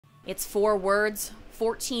It's 4 words,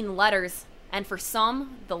 14 letters, and for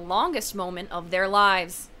some, the longest moment of their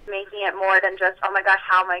lives. Making it more than just, oh my gosh,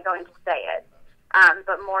 how am I going to say it?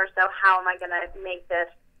 But more so, how am I going to make this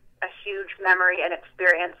a huge memory and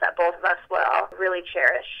experience that both of us will really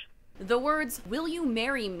cherish. The words, "Will you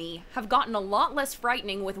marry me?" have gotten a lot less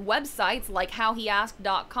frightening with websites like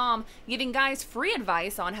howheasked.com giving guys free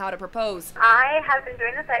advice on how to propose. I have been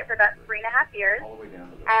doing the site for about 3.5 years,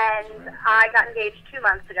 and I got engaged 2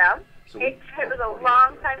 months ago. It was a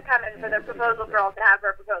long time coming for the proposal girl to have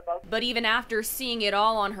her proposal. But even after seeing it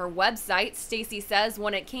all on her website, Stacy says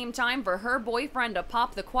when it came time for her boyfriend to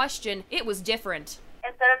pop the question, it was different.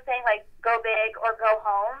 Instead of saying like go big or go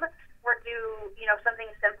home, or do something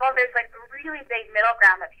simple, there's like a really big middle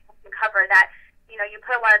ground that people can cover that you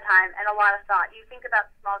put a lot of time and a lot of thought. You think about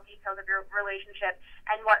the small details of your relationship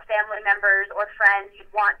and what family members or friends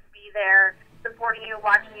you'd want to be there, supporting you,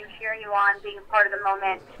 watching you, cheering you on, being a part of the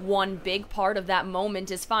moment. One big part of that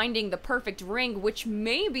moment is finding the perfect ring, which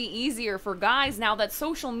may be easier for guys now that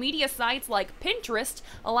social media sites like Pinterest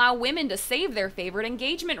allow women to save their favorite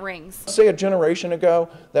engagement rings. Say a generation ago,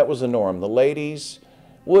 that was the norm. The ladies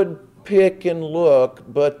would pick and look,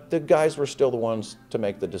 but the guys were still the ones to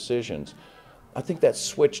make the decisions. I think that's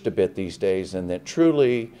switched a bit these days, and that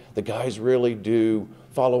truly the guys really do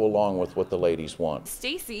follow along with what the ladies want.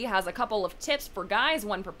 Stacy has a couple of tips for guys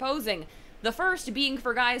when proposing. The first being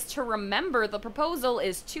for guys to remember the proposal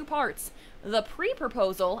is 2 parts, the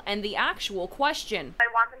pre-proposal and the actual question. I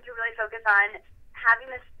want them to really focus on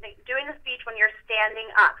doing the speech when you're standing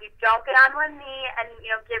up. You don't get on one knee and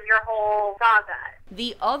give your whole saga.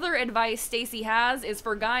 The other advice Stacy has is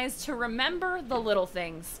for guys to remember the little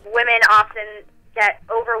things. Women often get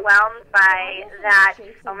overwhelmed by that.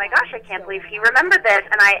 Oh my gosh, I can't believe he remembered this,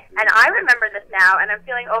 and I remember this now, and I'm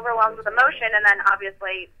feeling overwhelmed with emotion. And then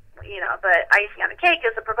obviously, the icing on the cake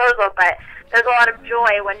is the proposal. But there's a lot of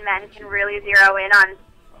joy when men can really zero in on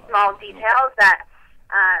small details that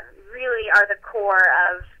really are the core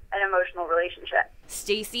of an emotional relationship.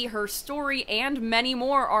 Stacy, her story, and many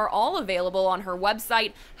more are all available on her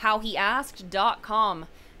website, howheasked.com.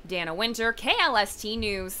 Dana Winter, KLST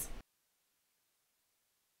News.